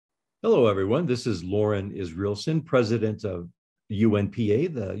Hello, everyone. This is Loren Israelson, president of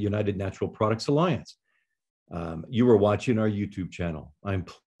UNPA, the United Natural Products Alliance. You are watching our YouTube channel. I'm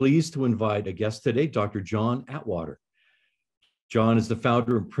pleased to invite a guest today, Dr. John Atwater. John is the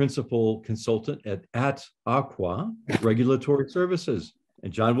founder and principal consultant at AtAqua Regulatory Services,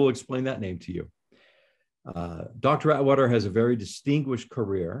 and John will explain that name to you. Dr. Atwater has a very distinguished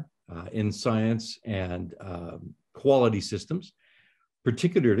career in science and quality systems.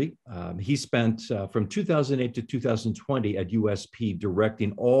 Particularly, he spent from 2008 to 2020 at USP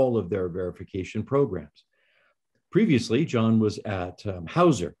directing all of their verification programs. Previously, John was at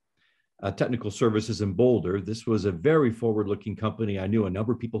Hauser Technical Services in Boulder. This was a very forward-looking company. I knew a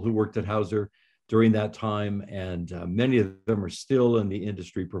number of people who worked at Hauser during that time, and many of them are still in the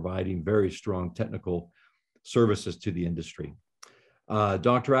industry providing very strong technical services to the industry.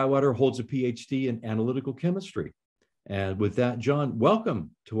 Dr. Atwater holds a PhD in analytical chemistry. And with that, John, welcome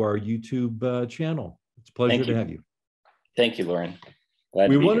to our YouTube channel. It's a pleasure to have you. Thank you, Loren.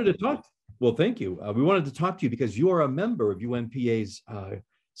 Glad we to be wanted here. to talk. Well, thank you. We wanted to talk to you because you are a member of UNPA's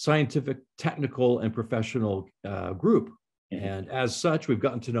scientific, technical, and professional group. Mm-hmm. And as such, we've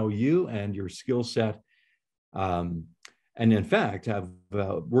gotten to know you and your skill set. And in fact, have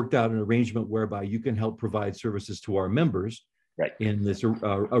worked out an arrangement whereby you can help provide services to our members. Right. In this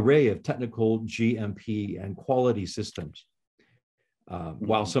array of technical GMP and quality systems.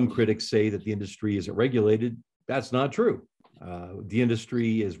 While some critics say that the industry isn't regulated, that's not true. The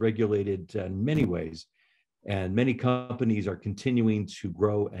industry is regulated in many ways, and many companies are continuing to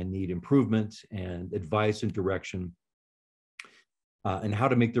grow and need improvement and advice and direction and how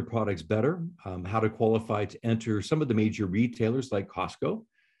to make their products better, how to qualify to enter some of the major retailers like Costco.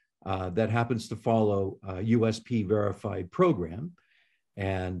 That happens to follow a USP verified program.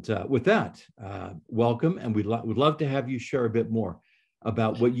 And with that, welcome. And we'd love to have you share a bit more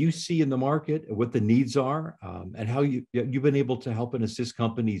about what you see in the market, what the needs are, and how you've been able to help and assist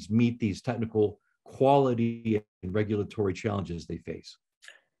companies meet these technical quality and regulatory challenges they face.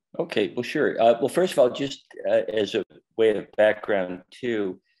 Okay, well, sure. Well, first of all, just as a way of background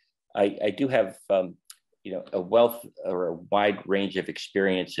too, I do have a wealth or a wide range of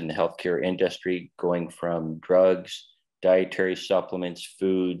experience in the healthcare industry, going from drugs, dietary supplements,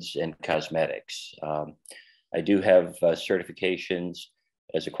 foods, and cosmetics. I do have certifications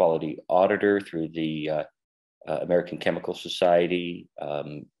as a quality auditor through the American Chemical Society,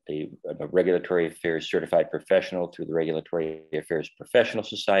 I'm a regulatory affairs certified professional through the Regulatory Affairs Professional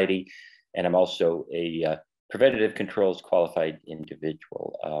Society, and I'm also a preventative controls qualified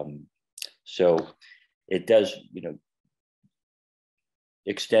individual. So it does,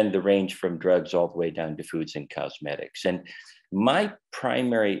 extend the range from drugs all the way down to foods and cosmetics. And my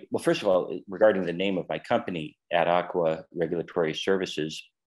primary, well, first of all, regarding the name of my company, AtAqua Regulatory Services,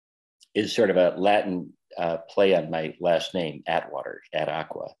 is sort of a Latin play on my last name, Atwater.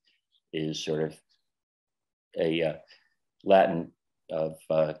 AtAqua is sort of a Latin of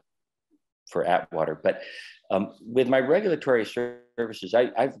for Atwater. But with my regulatory services,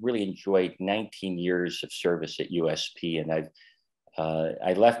 I've really enjoyed 19 years of service at USP, and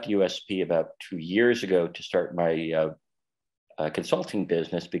I left USP about 2 years ago to start my consulting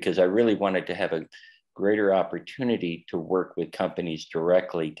business because I really wanted to have a greater opportunity to work with companies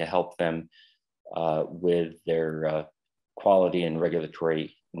directly to help them with their quality and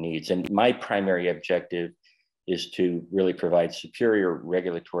regulatory needs. And my primary objective is to really provide superior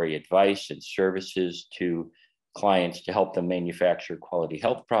regulatory advice and services to clients to help them manufacture quality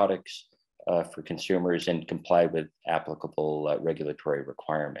health products for consumers and comply with applicable regulatory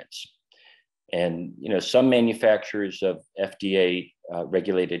requirements. And some manufacturers of FDA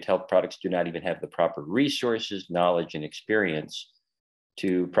regulated health products do not even have the proper resources, knowledge, and experience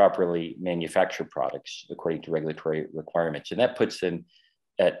to properly manufacture products according to regulatory requirements. And that puts them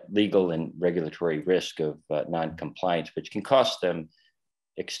at legal and regulatory risk of non-compliance, which can cost them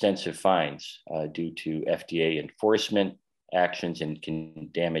extensive fines due to FDA enforcement actions and can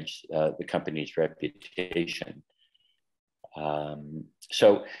damage the company's reputation.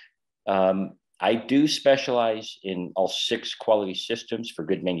 I do specialize in all 6 quality systems for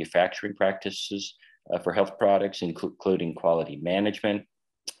good manufacturing practices for health products, including quality management,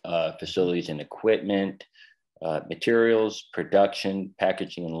 facilities and equipment, materials, production,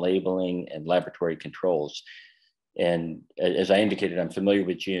 packaging and labeling, and laboratory controls. And as I indicated, I'm familiar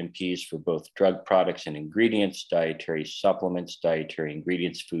with GMPs for both drug products and ingredients, dietary supplements, dietary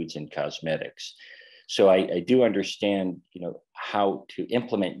ingredients, foods, and cosmetics. So I do understand, how to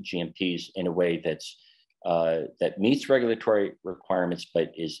implement GMPs in a way that's that meets regulatory requirements,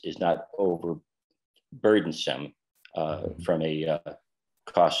 but is not over burdensome from a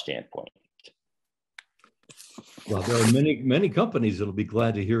cost standpoint. Well, there are many companies that'll be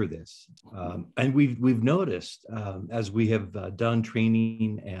glad to hear this, and we've noticed as we have done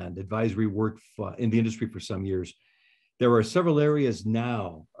training and advisory work in the industry for some years, there are several areas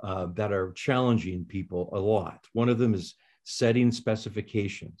now that are challenging people a lot. One of them is setting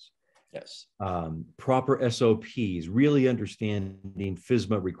specifications. Yes. Proper SOPs, really understanding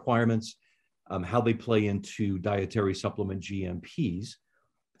FSMA requirements, how they play into dietary supplement GMPs,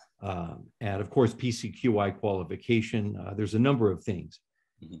 and of course, PCQI qualification. There's a number of things.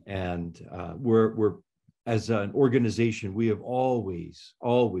 Mm-hmm. And we're, as an organization, we have always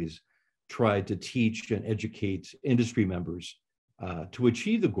tried to teach and educate industry members to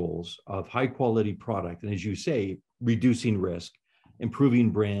achieve the goals of high quality product. And as you say, reducing risk,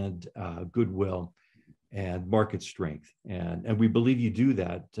 improving brand goodwill and market strength. And we believe you do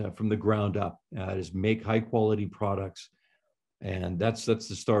that from the ground up, is make high quality products. And that's the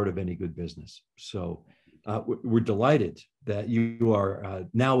start of any good business. So we're delighted that you are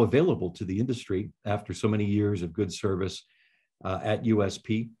now available to the industry after so many years of good service at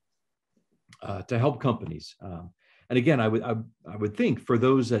USP to help companies. And again, I would think for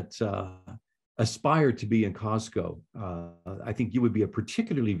those that aspire to be in Costco, I think you would be a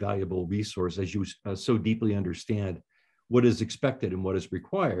particularly valuable resource as you so deeply understand what is expected and what is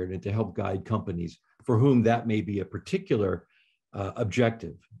required, and to help guide companies for whom that may be a particular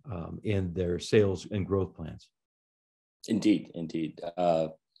objective in their sales and growth plans. Indeed.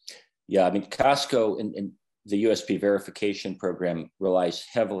 Yeah, I mean, Costco and the USP verification program relies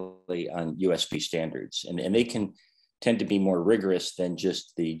heavily on USP standards, and they can tend to be more rigorous than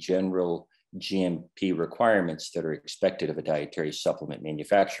just the general GMP requirements that are expected of a dietary supplement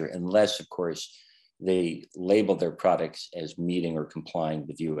manufacturer, unless, of course, they label their products as meeting or complying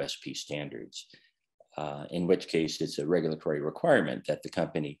with USP standards, in which case it's a regulatory requirement that the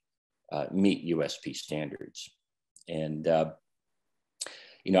company meet USP standards. And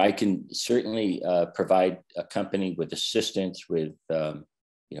I can certainly provide a company with assistance with,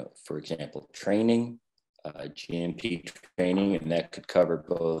 for example, training, GMP training, and that could cover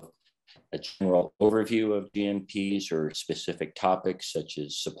both a general overview of GMPs or specific topics such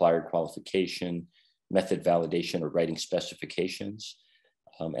as supplier qualification, method validation, or writing specifications.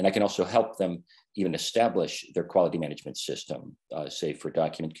 And I can also help them even establish their quality management system, say for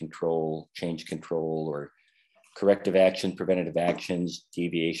document control, change control, or corrective action, preventative actions,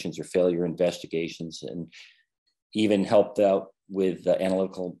 deviations, or failure investigations, and even helped out with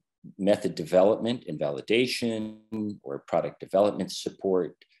analytical method development and validation, or product development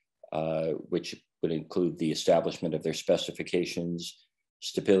support, which would include the establishment of their specifications,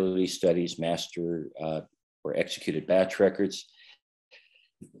 stability studies, master or executed batch records.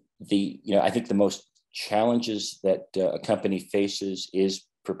 I think the most challenges that a company faces is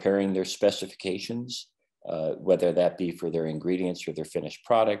preparing their specifications, whether that be for their ingredients or their finished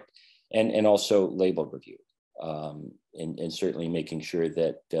product, and also label review, and certainly making sure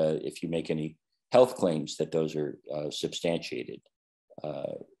that if you make any health claims, that those are substantiated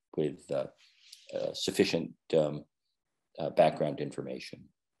with sufficient background information.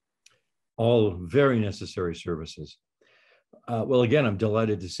 All very necessary services. Well, again, I'm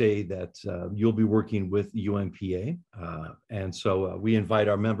delighted to say that you'll be working with UNPA. And so we invite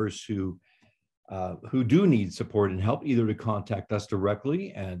our members who do need support and help, either to contact us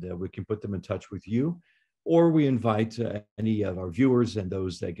directly and we can put them in touch with you, or we invite any of our viewers and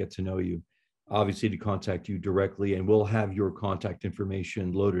those that get to know you, obviously, to contact you directly, and we'll have your contact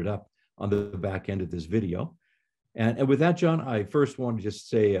information loaded up on the back end of this video. And with that, John, I first want to just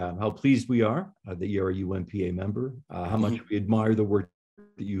say how pleased we are that you're a UNPA member, how much we admire the work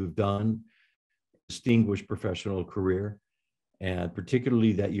that you've done, distinguished professional career, and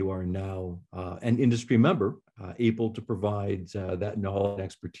particularly that you are now an industry member, able to provide that knowledge and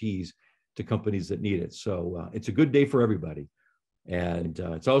expertise to companies that need it. So it's a good day for everybody. And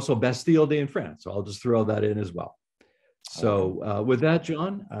it's also Bastille Day in France, so I'll just throw that in as well. So with that,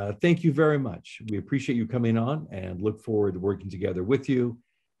 John, thank you very much. We appreciate you coming on and look forward to working together with you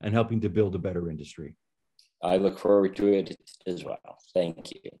and helping to build a better industry. I look forward to it as well.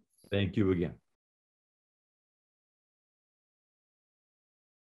 Thank you. Thank you again.